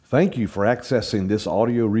Thank you for accessing this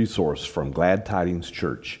audio resource from Glad Tidings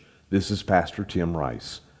Church. This is Pastor Tim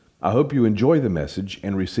Rice. I hope you enjoy the message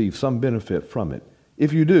and receive some benefit from it.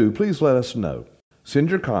 If you do, please let us know. Send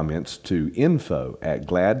your comments to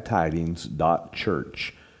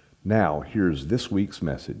info@gladtidings.church. Now, here's this week's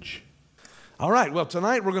message. All right, well,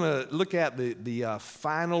 tonight we're going to look at the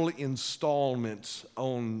final installment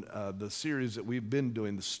on the series that we've been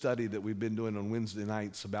doing, the study that we've been doing on Wednesday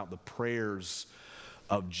nights about the prayers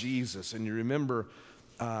of Jesus. And you remember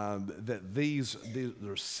that there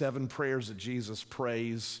are 7 prayers that Jesus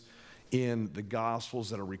prays in the Gospels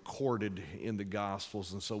that are recorded in the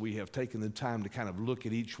Gospels. And so we have taken the time to kind of look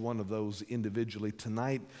at each one of those individually.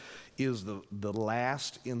 Tonight is the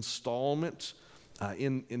last installment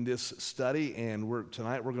in this study, and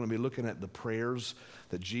tonight we're going to be looking at the prayers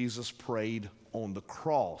that Jesus prayed on the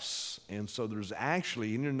cross. And so there's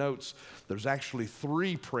actually, in your notes, there's actually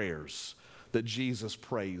 3 prayers that Jesus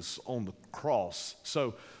prays on the cross.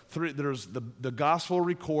 So there's the gospel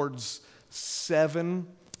records 7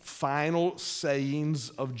 final sayings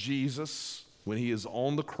of Jesus when he is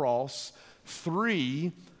on the cross.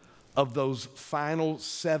 3 of those final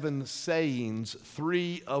 7 sayings,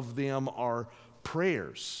 3 of them are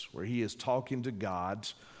prayers where he is talking to God,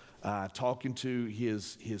 talking to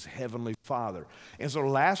his heavenly Father. And so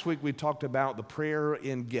last week we talked about the prayer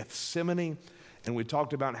in Gethsemane, and we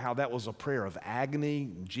talked about how that was a prayer of agony.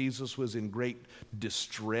 Jesus was in great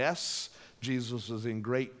distress. Jesus was in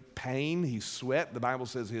great pain. He sweat. The Bible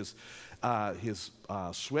says his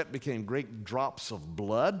sweat became great drops of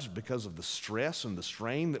blood because of the stress and the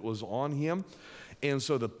strain that was on him. And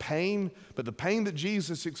so the pain that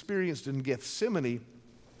Jesus experienced in Gethsemane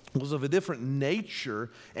was of a different nature,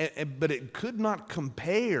 but it could not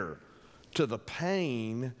compare to the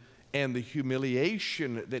pain and the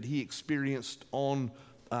humiliation that he experienced on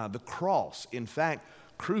the cross. In fact,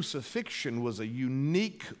 crucifixion was a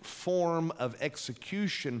unique form of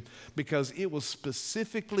execution because it was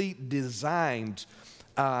specifically designed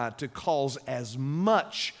to cause as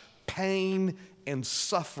much pain and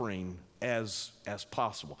suffering as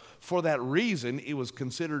possible. For that reason, it was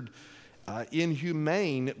considered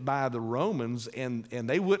inhumane by the Romans, and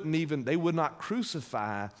they would not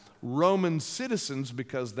crucify Roman citizens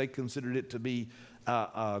because they considered it to be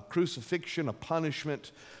a crucifixion, a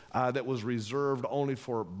punishment that was reserved only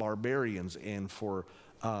for barbarians and for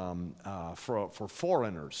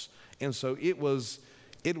foreigners. And so it was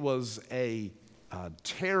a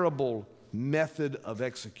terrible method of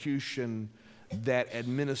execution that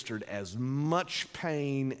administered as much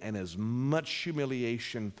pain and as much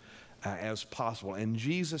humiliation as possible. And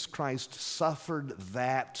Jesus Christ suffered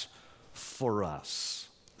that for us.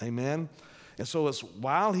 Amen? And so it's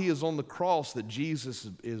while he is on the cross that Jesus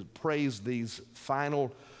prays these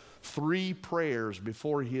final 3 prayers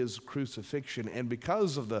before his crucifixion. And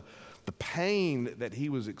because of the pain that he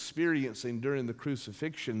was experiencing during the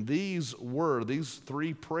crucifixion, these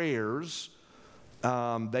 3 prayers,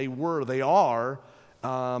 they are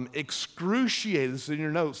excruciating. This is in your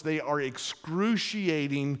notes. They are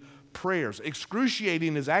excruciating prayers.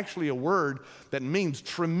 Excruciating is actually a word that means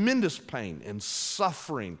tremendous pain and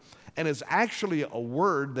suffering, and it's actually a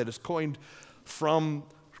word that is coined from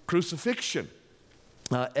crucifixion.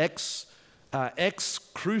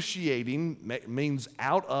 Excruciating means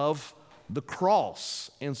out of the cross,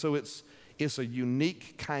 and so it's a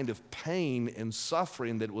unique kind of pain and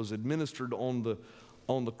suffering that was administered on the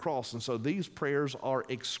cross. And so these prayers are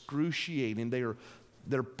excruciating. They're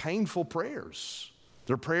painful prayers.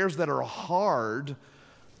 They're prayers that are hard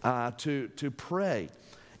to pray.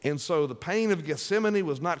 And so the pain of Gethsemane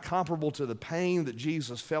was not comparable to the pain that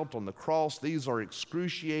Jesus felt on the cross. These are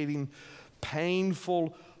excruciating,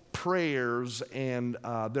 painful prayers, and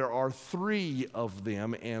there are 3 of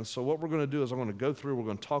them. And so what we're going to do is we're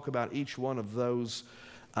going to talk about each one of those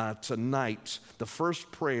tonight. The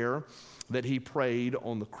first prayer that he prayed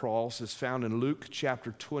on the cross is found in Luke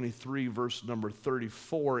chapter 23, verse number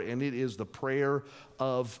 34, and it is the prayer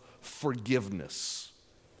of forgiveness.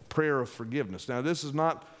 Prayer of forgiveness. Now, this is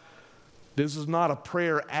not a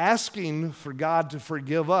prayer asking for God to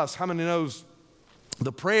forgive us. How many knows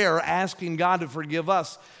the prayer asking God to forgive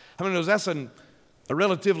us? How many knows that's a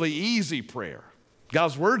relatively easy prayer?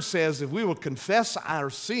 God's word says if we will confess our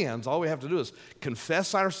sins, all we have to do is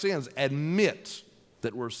confess our sins, admit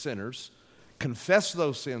that we're sinners, confess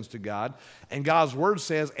those sins to God, and God's word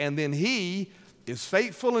says, and then he is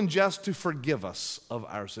faithful and just to forgive us of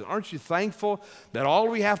our sins. Aren't you thankful that all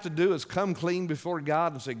we have to do is come clean before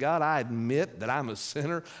God and say, God, I admit that I'm a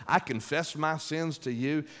sinner. I confess my sins to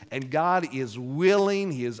you. And God is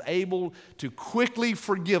willing, He is able to quickly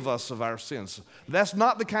forgive us of our sins. That's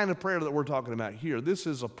not the kind of prayer that we're talking about here. This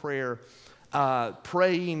is a prayer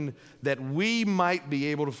praying that we might be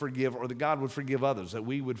able to forgive, or that God would forgive others, that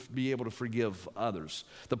we would be able to forgive others.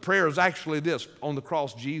 The prayer is actually this. On the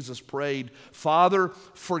cross, Jesus prayed, Father,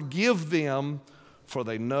 forgive them, for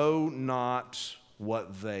they know not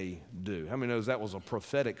what they do. How many knows that was a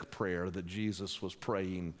prophetic prayer that Jesus was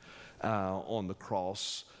praying on the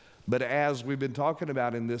cross? But as we've been talking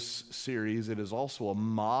about in this series, it is also a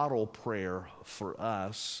model prayer for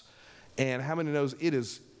us. And how many knows it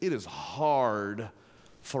is hard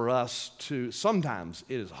for us to, sometimes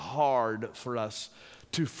it is hard for us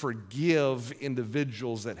to forgive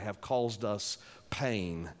individuals that have caused us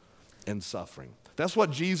pain and suffering. That's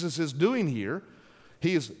what Jesus is doing here.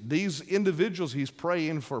 These individuals, he's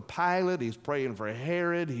praying for Pilate, he's praying for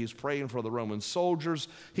Herod, he's praying for the Roman soldiers,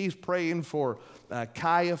 he's praying for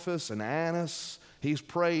Caiaphas and Annas, he's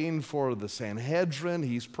praying for the Sanhedrin,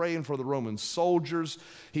 he's praying for the Roman soldiers,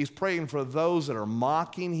 he's praying for those that are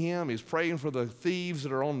mocking him, he's praying for the thieves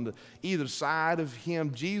that are on either side of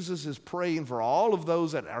him. Jesus is praying for all of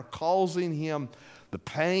those that are causing him the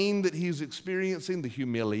pain that he's experiencing, the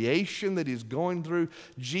humiliation that he's going through.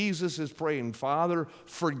 Jesus is praying, Father,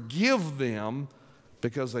 forgive them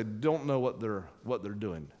because they don't know what they're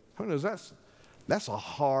doing. Who knows? That's a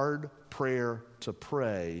hard prayer to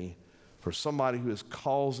pray for somebody who is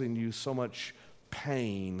causing you so much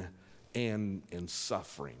pain and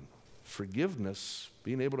suffering. Forgiveness,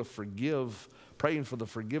 being able to forgive, praying for the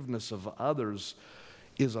forgiveness of others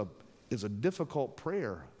is a difficult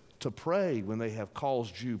prayer to pray when they have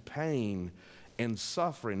caused you pain and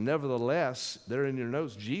suffering. Nevertheless, there in your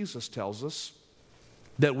notes, Jesus tells us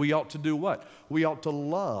that we ought to do what? We ought to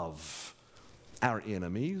love our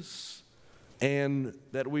enemies and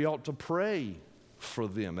that we ought to pray for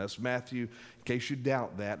them. That's Matthew, in case you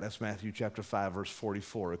doubt that's Matthew chapter 5, verse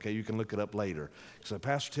 44. Okay, you can look it up later. So,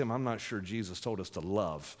 Pastor Tim, I'm not sure Jesus told us to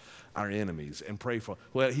love our enemies and pray for.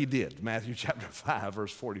 Well, he did. Matthew chapter 5,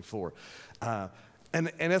 verse 44. And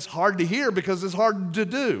it's hard to hear because it's hard to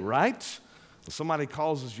do, right? If somebody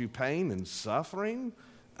causes you pain and suffering,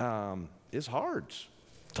 it's hard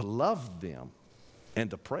to love them and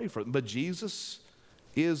to pray for them. But Jesus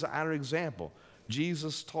is our example.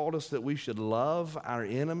 Jesus taught us that we should love our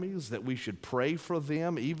enemies, that we should pray for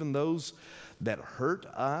them, even those that hurt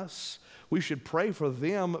us. We should pray for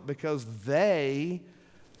them because they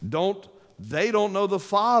don't know the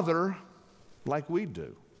Father like we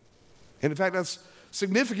do. And in fact, that's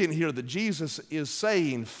significant here that Jesus is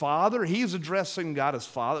saying, Father, he's addressing God as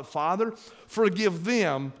Father. Father, forgive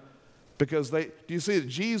them because do you see that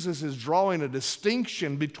Jesus is drawing a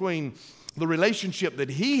distinction between the relationship that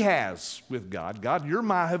he has with God. God, you're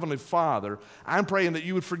my heavenly Father. I'm praying that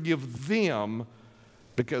you would forgive them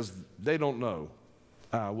because they don't know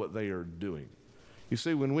what they are doing. You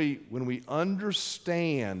see, when we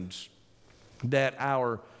understand that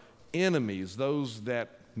our enemies, those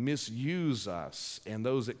that misuse us and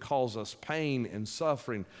those that cause us pain and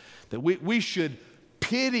suffering, that we should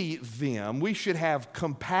pity them, we should have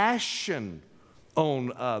compassion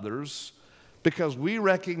on others, because we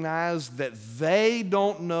recognize that they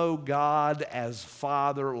don't know God as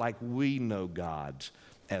Father like we know God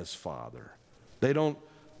as Father. They don't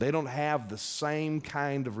have the same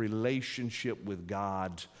kind of relationship with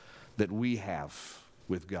God that we have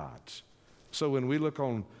with God. So when we look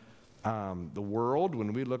on the world,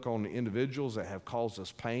 when we look on individuals that have caused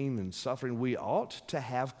us pain and suffering, we ought to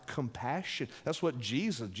have compassion. That's what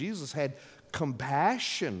Jesus had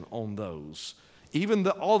compassion on those.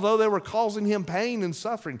 Although they were causing him pain and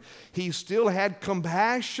suffering, he still had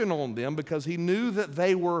compassion on them because he knew that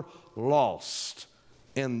they were lost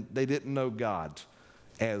and they didn't know God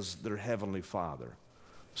as their heavenly Father.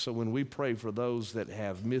 So when we pray for those that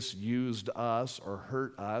have misused us or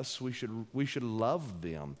hurt us, we should love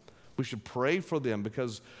them. We should pray for them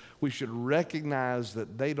because we should recognize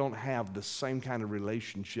that they don't have the same kind of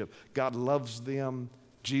relationship. God loves them.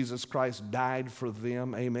 Jesus Christ died for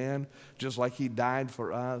them, amen, just like he died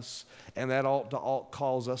for us. And that ought to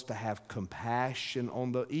cause us to have compassion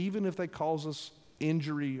on even if they cause us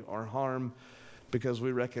injury or harm, because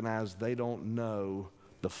we recognize they don't know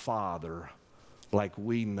the Father like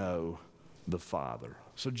we know the Father.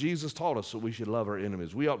 So Jesus taught us that we should love our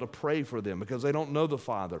enemies. We ought to pray for them because they don't know the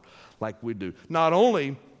Father like we do. Not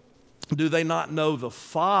only do they not know the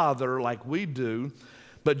Father like we do,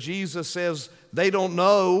 but Jesus says they don't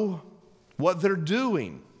know what they're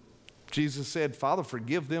doing. Jesus said, Father,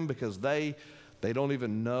 forgive them because they don't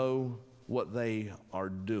even know what they are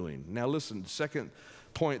doing. Now listen, second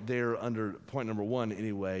point there under point number 1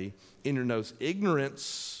 anyway, in your notes,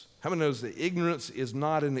 ignorance. How many knows that ignorance is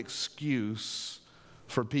not an excuse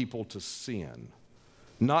for people to sin?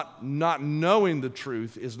 Not knowing the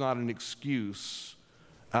truth is not an excuse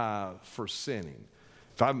for sinning.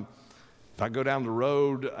 If I go down the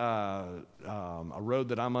road, a road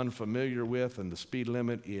that I'm unfamiliar with, and the speed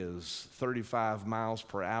limit is 35 miles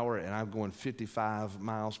per hour, and I'm going 55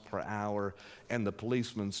 miles per hour, and the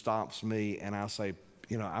policeman stops me, and I say,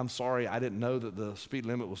 I'm sorry, I didn't know that the speed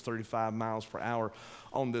limit was 35 miles per hour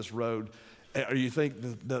on this road. Or you think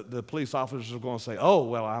the police officers are going to say, oh,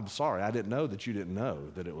 well, I'm sorry, I didn't know that you didn't know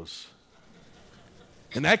that it was.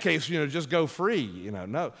 In that case, just go free.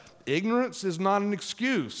 No. Ignorance is not an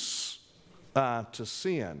excuse to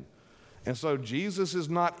sin. And so Jesus is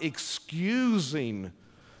not excusing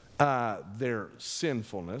their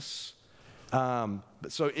sinfulness.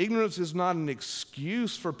 So ignorance is not an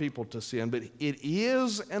excuse for people to sin, but it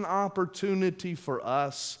is an opportunity for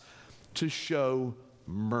us to show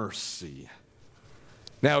mercy.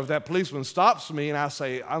 Now, if that policeman stops me and I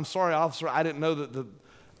say, I'm sorry, officer, I didn't know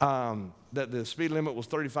that the speed limit was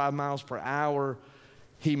 35 miles per hour,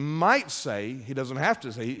 he might say, he doesn't have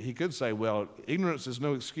to say, he could say, well, ignorance is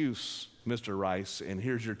no excuse, Mr. Rice, and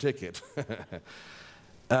here's your ticket.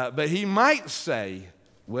 But he might say,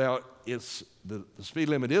 well, it's the speed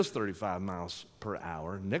limit is 35 miles per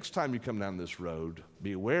hour. Next time you come down this road,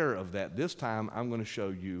 be aware of that. This time I'm going to show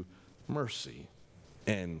you mercy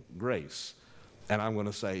and grace. And I'm going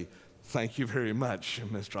to say, thank you very much,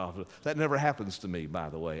 Mr. Officer. That never happens to me, by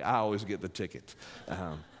the way. I always get the ticket.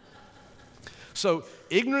 So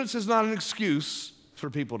ignorance is not an excuse for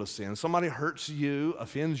people to sin. Somebody hurts you,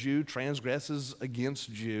 offends you, transgresses against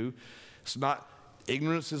you.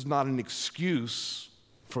 Ignorance is not an excuse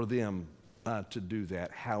for them to do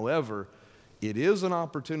that. However, it is an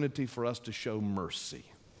opportunity for us to show mercy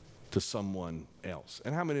to someone else.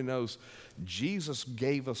 And how many knows Jesus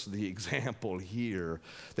gave us the example here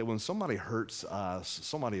that when somebody hurts us,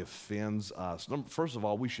 somebody offends us, first of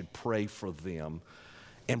all, we should pray for them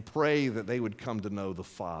and pray that they would come to know the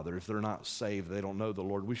Father. If they're not saved, they don't know the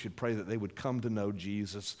Lord, we should pray that they would come to know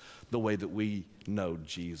Jesus the way that we know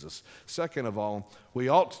Jesus. Second of all, we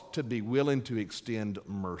ought to be willing to extend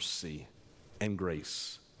mercy and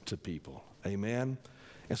grace to people. Amen?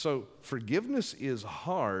 And so forgiveness is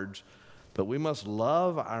hard, but we must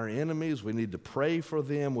love our enemies. We need to pray for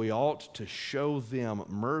them. We ought to show them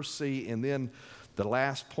mercy. And then the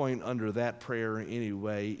last point under that prayer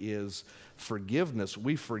anyway is forgiveness.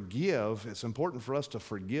 We forgive. It's important for us to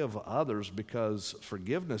forgive others because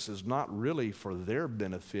forgiveness is not really for their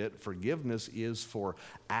benefit. Forgiveness is for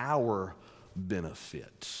our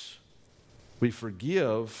benefit. We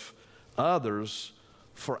forgive others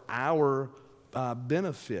for our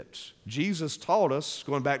benefit. Jesus taught us,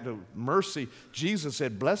 going back to mercy, Jesus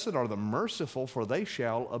said, blessed are the merciful, for they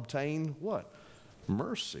shall obtain what?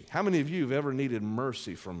 Mercy. How many of you have ever needed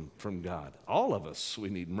mercy from God? All of us, we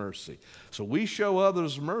need mercy. So we show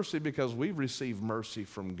others mercy because we've received mercy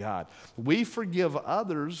from God. We forgive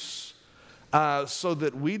others so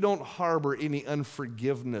that we don't harbor any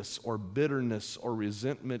unforgiveness or bitterness or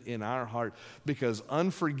resentment in our heart, because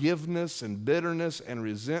unforgiveness and bitterness and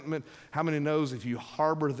resentment, how many knows if you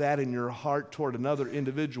harbor that in your heart toward another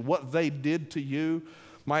individual, what they did to you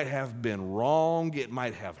might have been wrong, it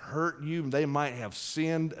might have hurt you, they might have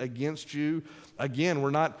sinned against you. Again,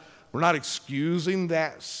 we're not excusing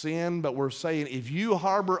that sin, but we're saying if you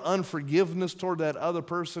harbor unforgiveness toward that other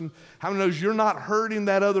person, how many knows you're not hurting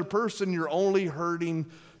that other person, you're only hurting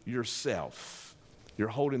yourself. You're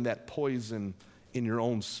holding that poison in your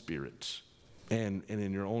own spirit and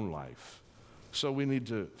in your own life. So we need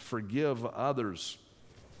to forgive others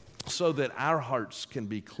so that our hearts can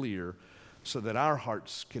be clear, so that our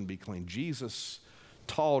hearts can be clean. Jesus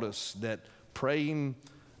taught us that praying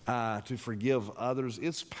to forgive others,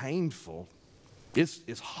 it's painful,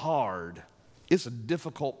 it's hard, it's a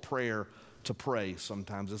difficult prayer to pray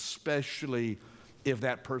sometimes, especially if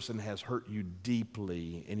that person has hurt you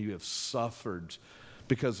deeply and you have suffered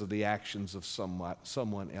because of the actions of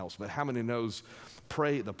someone else. But how many knows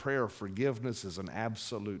the prayer of forgiveness is an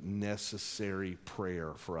absolute necessary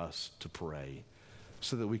prayer for us to pray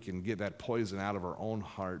so that we can get that poison out of our own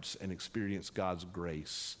hearts and experience God's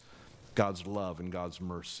grace, God's love, and God's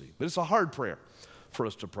mercy. But it's a hard prayer for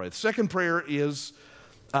us to pray. The second prayer is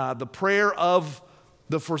the prayer of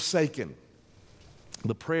the forsaken.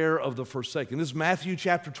 The prayer of the forsaken. This is Matthew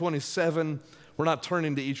chapter 27. We're not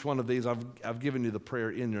turning to each one of these. I've given you the prayer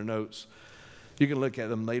in your notes. You can look at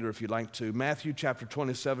them later if you'd like to. Matthew chapter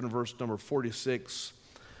 27, verse number 46.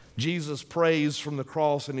 Jesus prays from the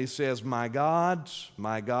cross and he says, my God,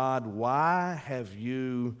 why have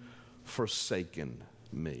you forsaken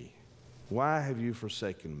me? Why have you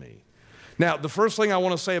forsaken me? Now, the first thing I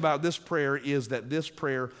want to say about this prayer is that this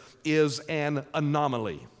prayer is an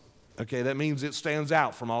anomaly. Okay, that means it stands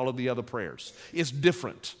out from all of the other prayers. It's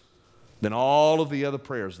different than all of the other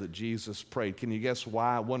prayers that Jesus prayed. Can you guess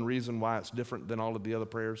why? One reason why it's different than all of the other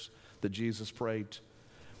prayers that Jesus prayed?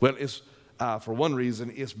 Well, it's for one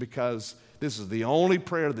reason, it's because this is the only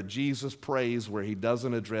prayer that Jesus prays where he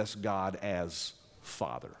doesn't address God as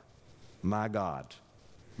Father. My God,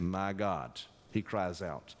 he cries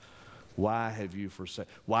out. Why have you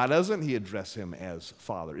forsaken? Why doesn't he address him as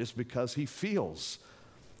Father? It's because he feels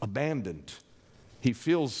abandoned. He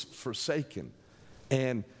feels forsaken.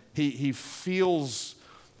 And he feels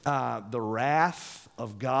the wrath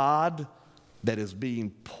of God that is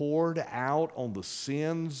being poured out on the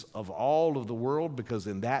sins of all of the world, because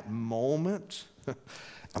in that moment,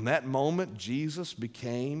 Jesus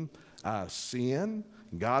became sin.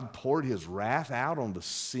 God poured his wrath out on the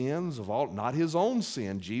sins of all, not his own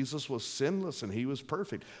sin. Jesus was sinless and he was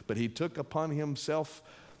perfect, but he took upon himself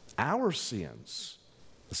our sins,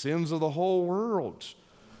 the sins of the whole world.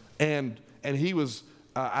 And he was,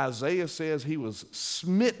 Isaiah says, he was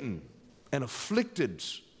smitten and afflicted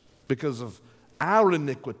because of our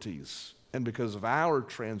iniquities and because of our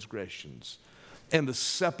transgressions. And the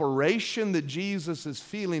separation that Jesus is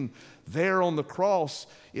feeling there on the cross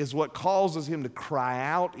is what causes him to cry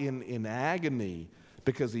out in agony,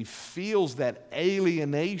 because he feels that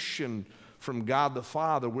alienation from God the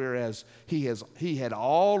Father, whereas he had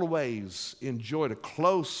always enjoyed a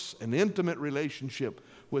close and intimate relationship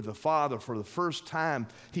with the Father. For the first time,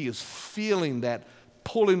 he is feeling that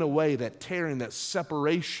pulling away, that tearing, that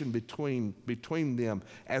separation between them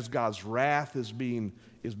as God's wrath is being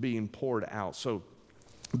poured out. So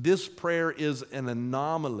this prayer is an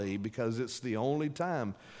anomaly because it's the only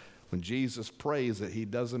time when Jesus prays that he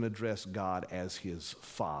doesn't address God as his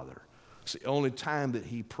Father. It's the only time that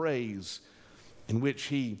he prays in which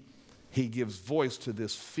he gives voice to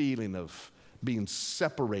this feeling of being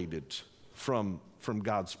separated from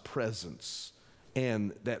God's presence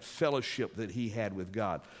and that fellowship that he had with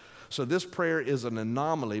God. So this prayer is an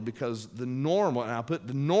anomaly because the normal, and I'll put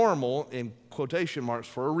the normal in quotation marks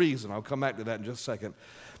for a reason. I'll come back to that in just a second.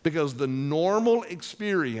 Because the normal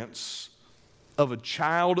experience of a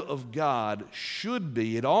child of God should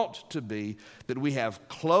be, it ought to be, that we have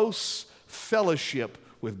close fellowship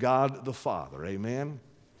with God the Father. Amen?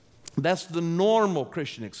 That's the normal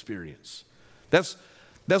Christian experience. That's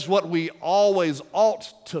what we always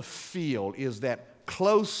ought to feel, is that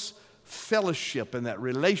close fellowship and that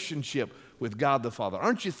relationship with God the Father.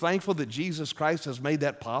 Aren't you thankful that Jesus Christ has made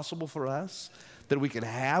that possible for us, that we can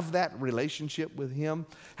have that relationship with him?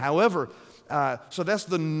 However, so that's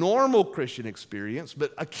the normal Christian experience,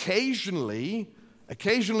 but occasionally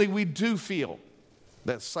we do feel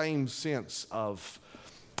that same sense of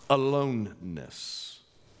aloneness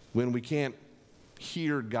when we can't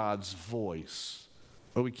hear God's voice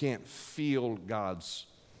or we can't feel God's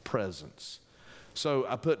presence. So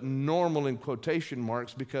I put normal in quotation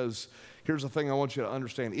marks because here's the thing I want you to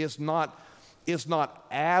understand. It's not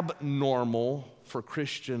abnormal for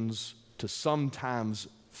Christians to sometimes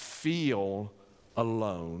feel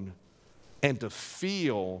alone and to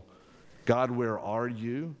feel, God, where are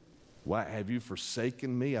you? Why have you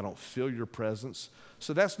forsaken me? I don't feel your presence.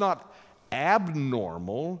 So that's not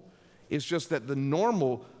abnormal. It's just that the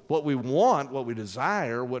normal, what we want, what we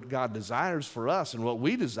desire, what God desires for us, and what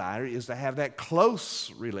we desire is to have that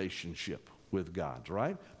close relationship with God,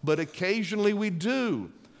 right? But occasionally we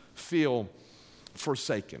do feel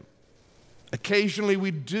forsaken. Occasionally we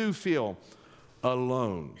do feel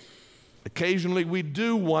alone. Occasionally we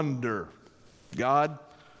do wonder, God,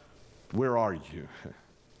 where are you?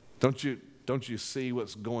 Don't you see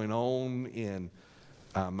what's going on in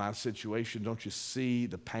my situation? Don't you see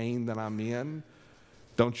the pain that I'm in?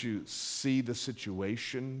 Don't you see the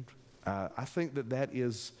situation? I think that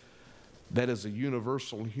is a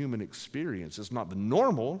universal human experience. It's not the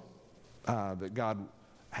normal that God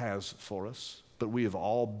has for us, but we have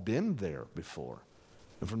all been there before.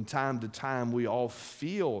 And from time to time, we all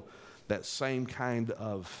feel that same kind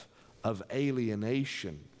of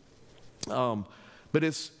alienation.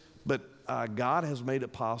 But God has made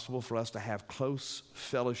it possible for us to have close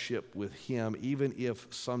fellowship with him, even if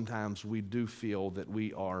sometimes we do feel that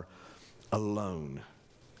we are alone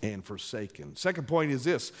and forsaken. Second point is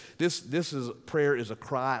this prayer is a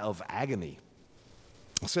cry of agony.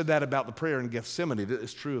 I said that about the prayer in Gethsemane.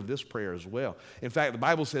 It's true of this prayer as well. In fact, the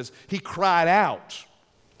Bible says he cried out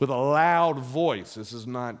with a loud voice. This is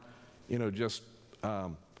not, just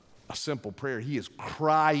a simple prayer. He is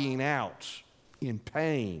crying out in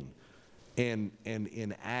pain and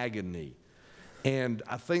in agony. And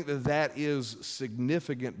I think that is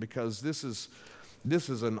significant because this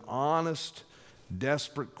is an honest,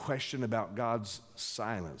 desperate question about God's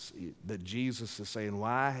silence, that Jesus is saying,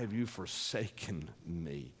 why have you forsaken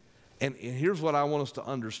me? And here's what I want us to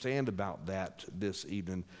understand about that this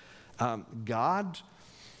evening. God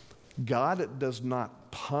does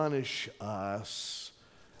not punish us.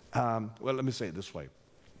 Well, let me say it this way.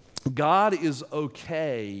 God is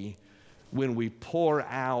okay when we pour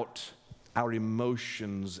out our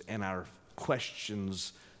emotions and our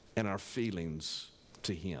questions and our feelings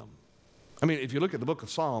to Him. I mean, if you look at the book of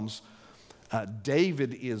Psalms,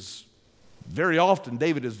 David is very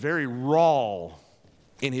raw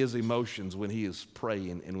in his emotions when he is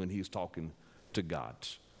praying and when he's talking to God.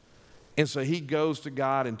 And so he goes to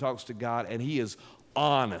God and talks to God, and he is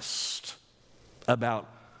honest about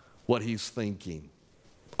what he's thinking,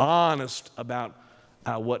 honest about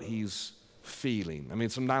what he's feeling. I mean,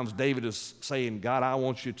 sometimes David is saying, God, I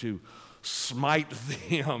want you to smite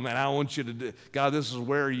them, and I want you to do, God, this is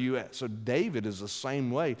where are you at? So David is the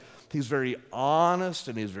same way. He's very honest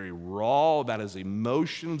and he's very raw about his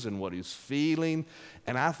emotions and what he's feeling.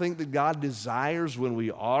 And I think that God desires when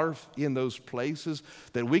we are in those places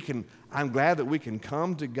that I'm glad that we can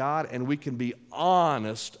come to God and we can be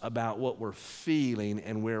honest about what we're feeling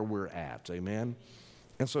and where we're at. Amen?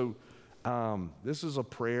 And so this is a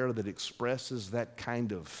prayer that expresses that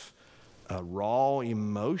kind of raw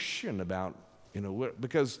emotion about,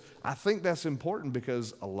 because I think that's important,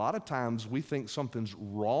 because a lot of times we think something's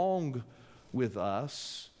wrong with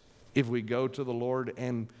us if we go to the Lord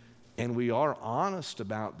and we are honest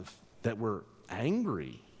about that we're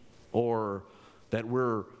angry or that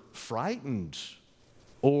we're frightened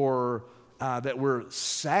or that we're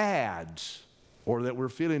sad or that we're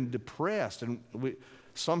feeling depressed. And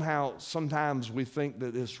sometimes we think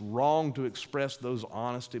that it's wrong to express those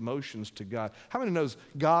honest emotions to God. How many knows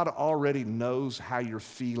God already knows how you're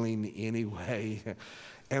feeling anyway?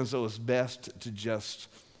 And so it's best to just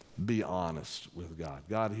be honest with God.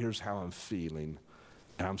 God, here's how I'm feeling.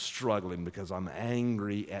 And I'm struggling because I'm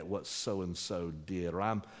angry at what so-and-so did. Or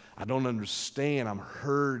I don't understand, I'm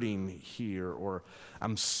hurting here. Or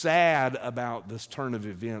I'm sad about this turn of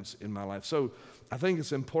events in my life. So I think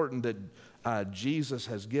it's important that Jesus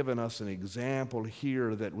has given us an example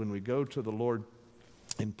here that when we go to the Lord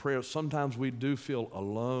in prayer, sometimes we do feel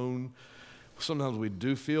alone. Sometimes we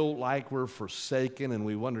do feel like we're forsaken and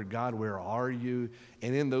we wonder, God, where are you?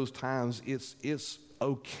 And in those times, it's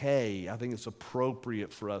okay. I think it's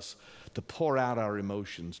appropriate for us to pour out our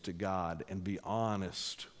emotions to God and be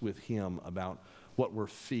honest with Him about what we're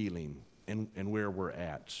feeling and where we're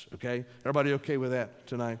at, okay? Everybody okay with that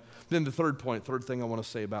tonight? Then the third thing I want to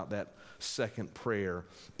say about that second prayer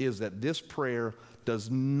is that this prayer does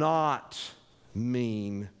not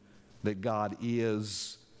mean that God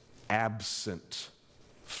is absent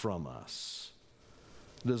from us.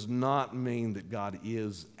 It does not mean that God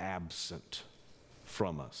is absent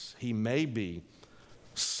from us. He may be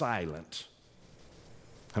silent.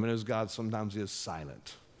 How many knows God sometimes is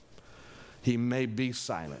silent? He may be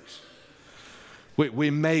silent.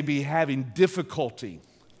 We may be having difficulty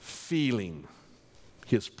feeling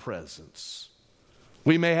His presence.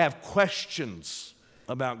 We may have questions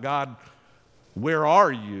about, God, where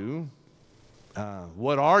are you?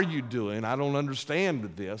 What are you doing? I don't understand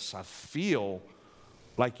this. I feel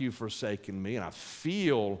like you've forsaken me, and I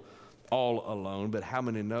feel all alone. But how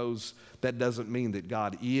many knows that doesn't mean that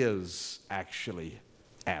God is actually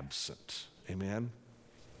absent? Amen?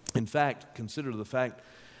 In fact, consider the fact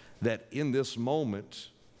that in this moment,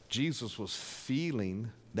 Jesus was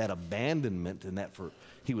feeling that abandonment and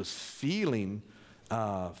he was feeling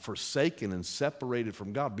forsaken and separated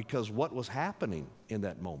from God because what was happening in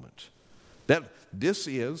that moment. This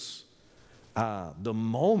is the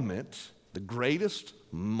moment, the greatest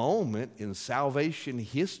moment in salvation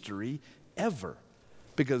history ever,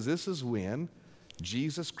 because this is when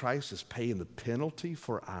Jesus Christ is paying the penalty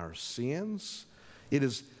for our sins. It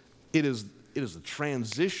is the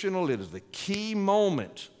transitional, it is the key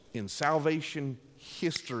moment in salvation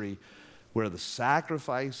history where the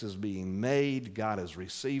sacrifice is being made. God is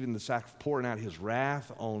receiving the sacrifice, pouring out his wrath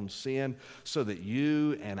on sin so that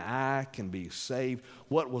you and I can be saved.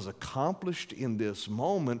 What was accomplished in this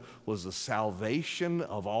moment was the salvation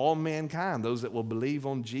of all mankind, those that will believe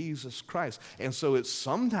on Jesus Christ. And so it's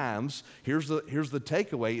sometimes, here's the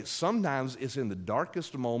takeaway, sometimes it's in the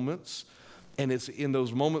darkest moments. And it's in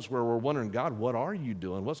those moments where we're wondering, God, what are you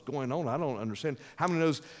doing? What's going on? I don't understand. How many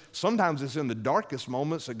knows sometimes it's in the darkest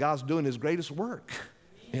moments that God's doing his greatest work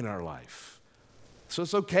in our life? So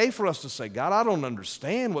it's okay for us to say, God, I don't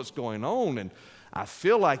understand what's going on, and I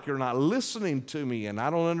feel like you're not listening to me, and I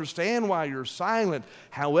don't understand why you're silent.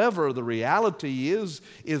 However, the reality is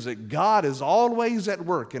that God is always at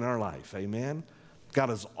work in our life. Amen? God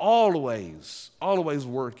is always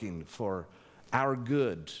working for our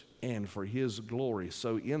good and for his glory.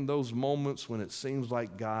 So in those moments when it seems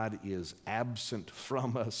like God is absent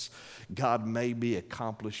from us, God may be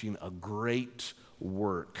accomplishing a great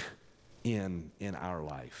work in our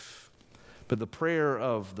life. But the prayer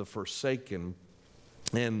of the forsaken,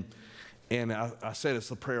 and I said it's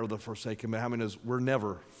the prayer of the forsaken, but how many knows we're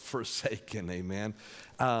never forsaken, amen?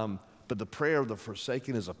 But the prayer of the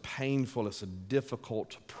forsaken is it's a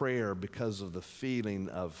difficult prayer because of the feeling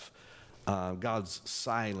of God's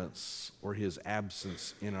silence or his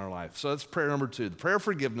absence in our life. So that's prayer number 2, the prayer of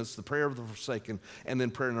forgiveness, the prayer of the forsaken, and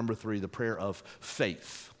then prayer number 3, the prayer of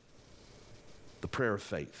faith. The prayer of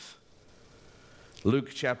faith.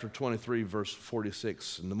 Luke chapter 23, verse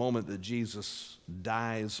 46, in the moment that Jesus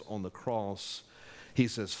dies on the cross, he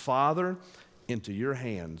says, Father, into your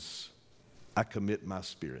hands I commit my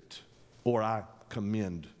spirit, or I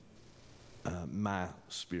commend my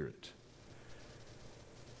spirit.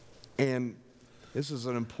 And this is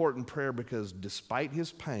an important prayer because despite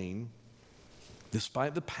his pain,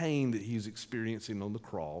 despite the pain that he's experiencing on the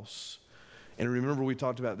cross, and remember we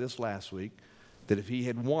talked about this last week, that if he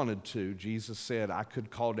had wanted to, Jesus said, I could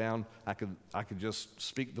call down, I could just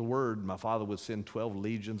speak the word, my Father would send 12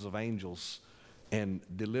 legions of angels and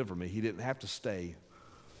deliver me. He didn't have to stay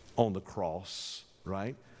on the cross,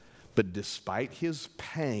 right? But despite his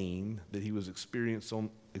pain that he was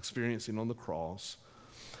experiencing on the cross,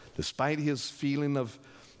 despite his feeling of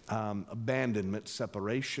abandonment,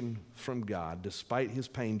 separation from God, despite his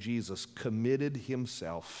pain, Jesus committed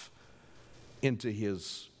himself into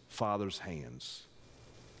his Father's hands,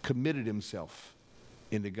 committed himself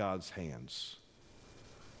into God's hands.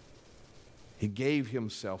 He gave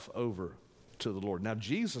himself over to the Lord. Now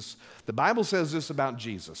Jesus, the Bible says this about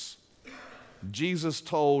Jesus. Jesus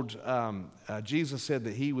said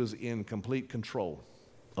that he was in complete control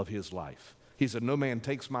of his life. He said, no man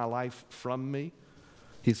takes my life from me.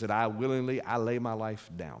 He said, I lay my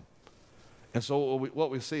life down. And so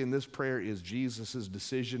what we see in this prayer is Jesus'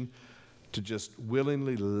 decision to just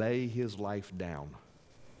willingly lay his life down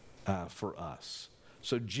for us.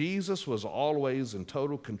 So Jesus was always in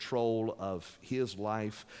total control of his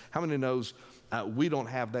life. How many knows we don't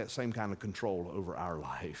have that same kind of control over our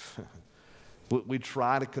life? We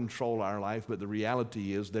try to control our life, but the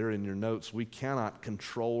reality is, there in your notes, we cannot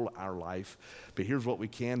control our life. But here's what we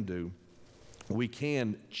can do. We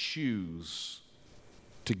can choose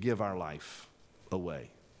to give our life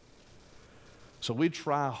away. So we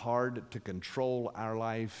try hard to control our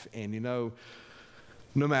life, and no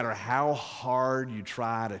matter how hard you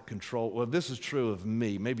try to control, well, this is true of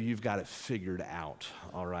me. Maybe you've got it figured out,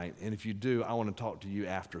 all right? And if you do, I want to talk to you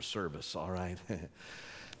after service, all right?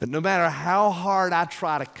 But no matter how hard I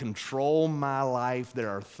try to control my life, there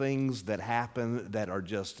are things that happen that are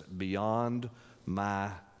just beyond my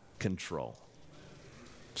control.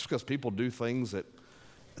 Just because people do things that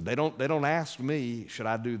they don't ask me, should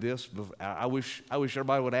I do this? I wish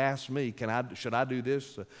everybody would ask me, should I do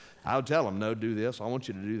this? I would tell them, no, do this. I want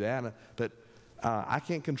you to do that. But I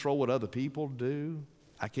can't control what other people do.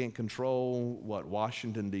 I can't control what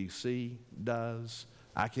Washington, D.C. does.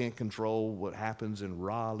 I can't control what happens in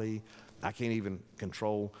Raleigh. I can't even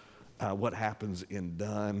control what happens in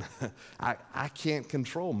Dunn. I can't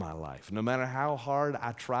control my life. No matter how hard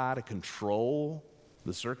I try to control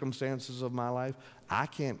the circumstances of my life, I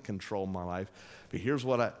can't control my life. But here's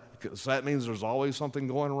so that means there's always something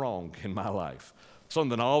going wrong in my life.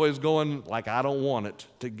 Something always going like I don't want it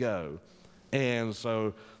to go. And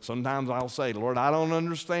so sometimes I'll say, Lord, I don't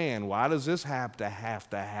understand. Why does this have to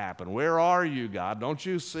happen? Where are you, God? Don't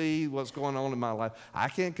you see what's going on in my life? I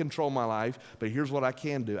can't control my life, but here's what I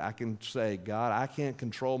can do. I can say, God, I can't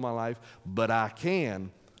control my life, but I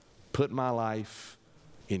can put my life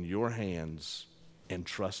in your hands and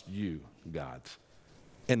trust you, God,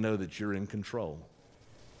 and know that you're in control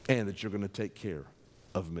and that you're going to take care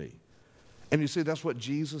of me. And you see, that's what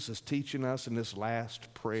Jesus is teaching us in this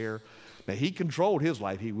last prayer. Now, he controlled his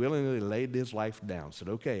life. He willingly laid his life down, said,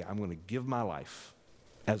 okay, I'm going to give my life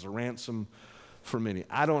as a ransom for many.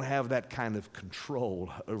 I don't have that kind of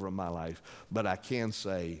control over my life, but I can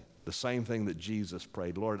say the same thing that Jesus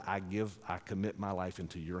prayed. Lord, I commit my life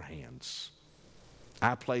into your hands.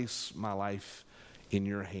 I place my life in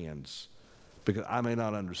your hands because I may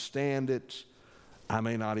not understand it. I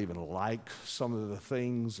may not even like some of the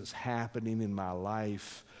things that's happening in my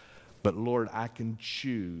life, but Lord, I can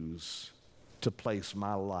choose to place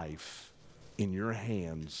my life in your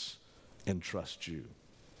hands and trust you.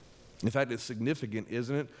 In fact, it's significant,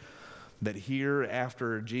 isn't it, that here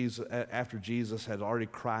after Jesus had already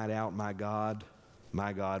cried out, my God,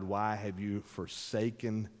 why have you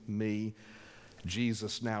forsaken me?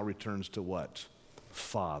 Jesus now returns to what?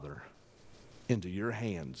 Father, into your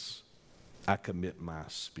hands I commit my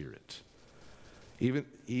spirit.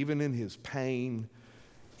 Even in his pain,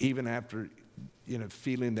 even after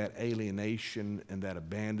feeling that alienation and that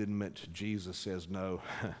abandonment, Jesus says, no,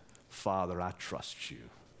 Father, I trust you.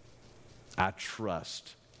 I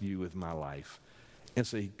trust you with my life. And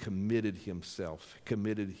so he committed himself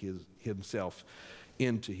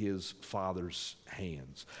into his Father's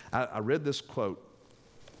hands. I read this quote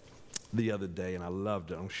the other day, and I loved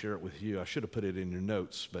it. I'll share it with you. I should have put it in your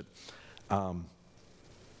notes, but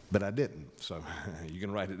I didn't. So you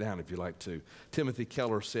can write it down if you like to. Timothy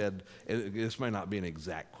Keller said, this may not be an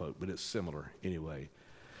exact quote, but it's similar anyway.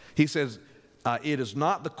 He says, it is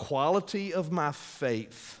not the quality of my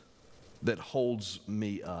faith that holds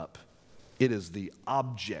me up. It is the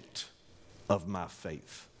object of my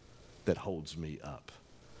faith that holds me up.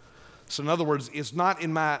 So in other words, it's not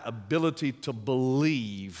in my ability to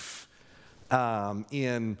believe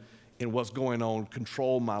in what's going on,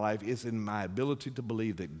 control my life. It's in my ability to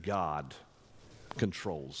believe that God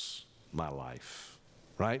controls my life,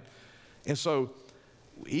 right? And so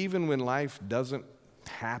even when life doesn't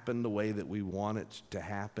happen the way that we want it to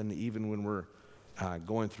happen, even when we're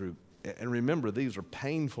going through, and remember, these are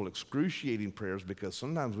painful, excruciating prayers because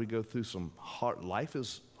sometimes we go through some hard, life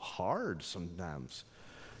is hard sometimes.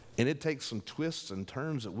 And it takes some twists and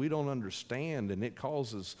turns that we don't understand, and it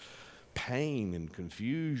causes pain and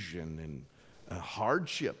confusion and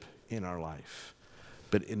hardship in our life.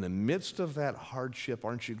 But in the midst of that hardship,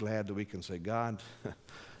 aren't you glad that we can say, God,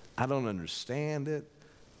 I don't understand it.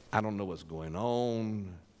 I don't know what's going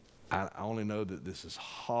on. I only know that this is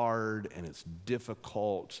hard and it's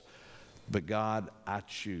difficult. But God, I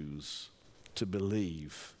choose to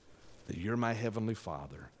believe that you're my heavenly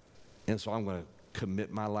Father. And so I'm going to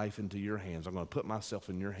commit my life into your hands. I'm going to put myself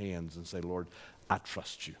in your hands and say, Lord, I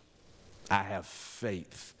trust you. I have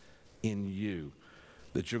faith in you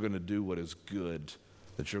that you're going to do what is good,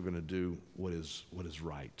 that you're going to do what is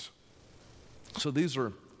right. So these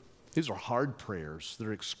are hard prayers.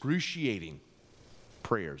 They're excruciating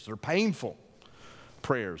prayers. They're painful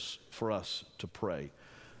prayers for us to pray.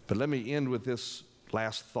 But let me end with this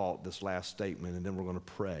last thought, this last statement, and then we're going to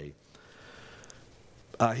pray.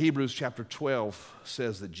 Hebrews chapter 12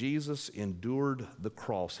 says that Jesus endured the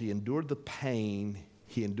cross. He endured the pain.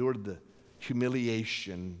 He endured the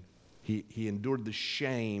humiliation. He endured the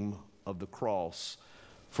shame of the cross.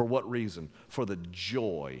 For what reason? For the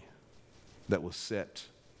joy that was set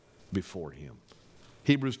before him.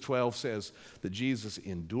 Hebrews 12 says that Jesus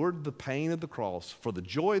endured the pain of the cross. For the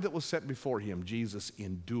joy that was set before him, Jesus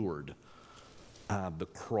endured the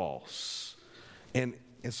cross. And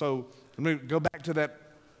so let me go back to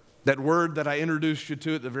that word that I introduced you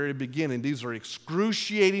to at the very beginning. These are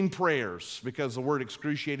excruciating prayers because the word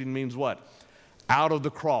excruciating means what? Out of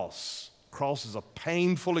the cross. Cross is a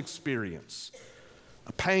painful experience.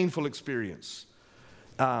 A painful experience.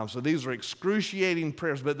 So these are excruciating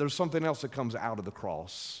prayers, but there's something else that comes out of the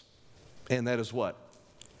cross. And that is what?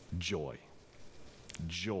 Joy.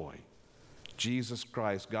 Joy. Jesus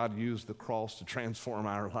Christ, God used the cross to transform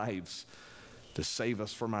our lives, to save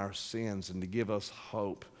us from our sins and to give us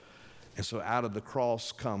hope. And so out of the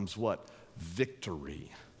cross comes what?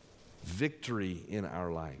 Victory. Victory in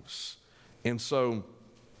our lives. And so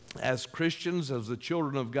as Christians, as the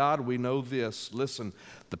children of God, we know this. Listen,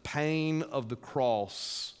 the pain of the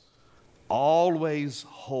cross always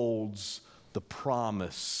holds the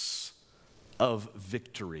promise of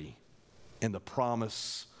victory and the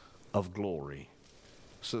promise of glory.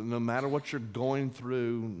 So no matter what you're going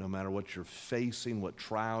through, no matter what you're facing, what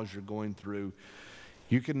trials you're going through,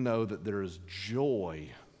 you can know that there is joy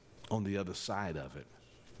on the other side of it.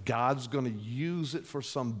 God's going to use it for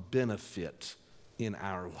some benefit in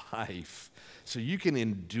our life. So you can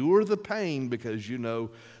endure the pain because you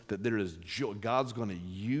know that there is joy. God's going to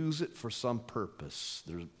use it for some purpose.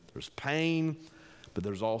 There's pain, but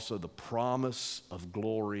there's also the promise of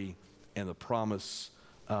glory and the promise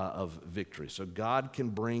of victory. So God can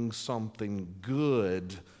bring something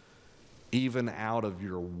good even out of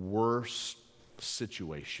your worst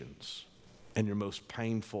situations and your most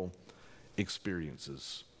painful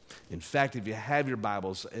experiences. In fact, if you have your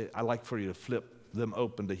Bibles, I'd like for you to flip them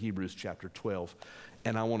open to Hebrews chapter 12.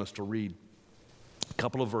 And I want us to read a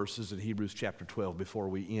couple of verses in Hebrews chapter 12 before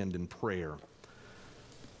we end in prayer.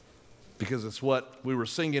 Because it's what we were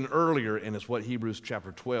singing earlier, and it's what Hebrews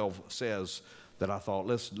chapter 12 says, that I thought,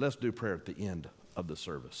 let's do prayer at the end of the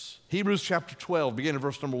service. Hebrews chapter 12, beginning in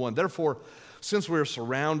verse number 1. Therefore, since we are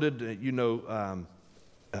surrounded, you know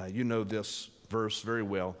this verse very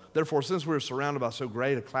well. Therefore, since we are surrounded by so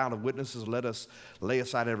great a cloud of witnesses, let us lay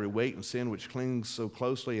aside every weight and sin which clings so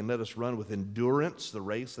closely, and let us run with endurance the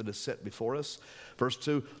race that is set before us. Verse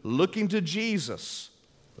 2, looking to Jesus,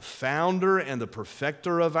 the founder and the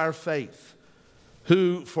perfecter of our faith,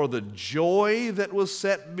 who for the joy that was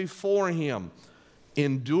set before him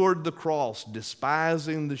endured the cross,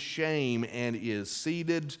 despising the shame, and is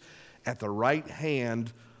seated at the right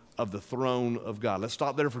hand of the throne of God. Let's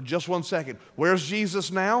stop there for just 1 second. Where's Jesus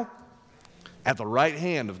now? At the right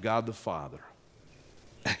hand of God the Father.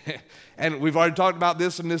 And we've already talked about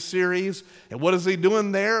this in this series. And what is he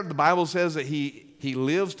doing there? The Bible says that he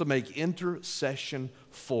lives to make intercession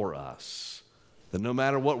for us. That no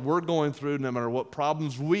matter what we're going through, no matter what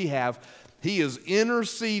problems we have, he is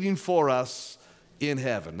interceding for us in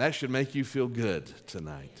heaven. That should make you feel good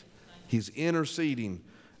tonight. He's interceding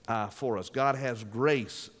for us. God has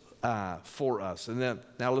grace for us. And then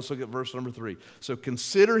now let's look at verse number 3. So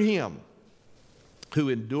consider him who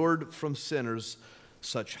endured from sinners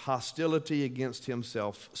such hostility against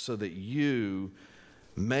himself, so that you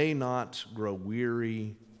may not grow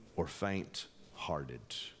weary or faint-hearted.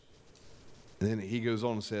 And then he goes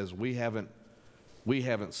on and says, we haven't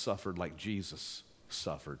suffered like Jesus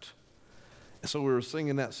suffered. And so we were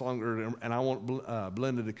singing that song earlier, and I want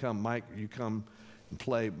Blenda to come. Mike, you come and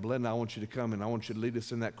play. Blenda, I want you to come, and I want you to lead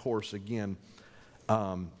us in that chorus again.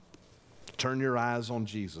 Turn your eyes on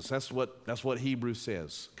Jesus. That's what Hebrews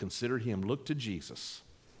says. Consider him. Look to Jesus.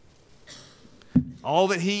 All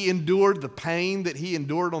that he endured, the pain that he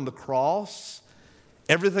endured on the cross,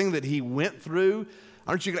 everything that he went through,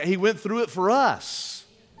 he went through it for us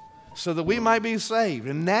so that we might be saved.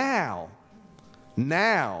 And now,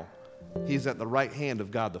 he's at the right hand of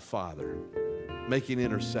God the Father, making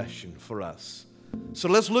intercession for us. So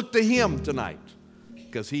let's look to him tonight,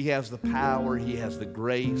 because he has the power, he has the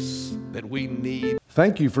grace that we need.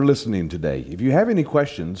 Thank you for listening today. If you have any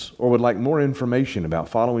questions or would like more information about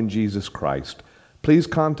following Jesus Christ, please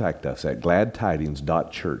contact us at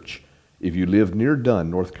gladtidings.church. If you live near Dunn,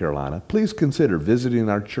 North Carolina, please consider visiting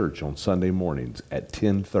our church on Sunday mornings at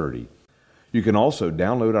 10:30. You can also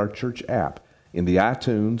download our church app in the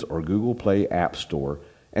iTunes or Google Play App Store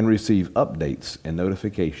and receive updates and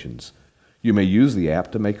notifications. You may use the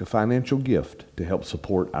app to make a financial gift to help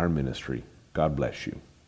support our ministry. God bless you.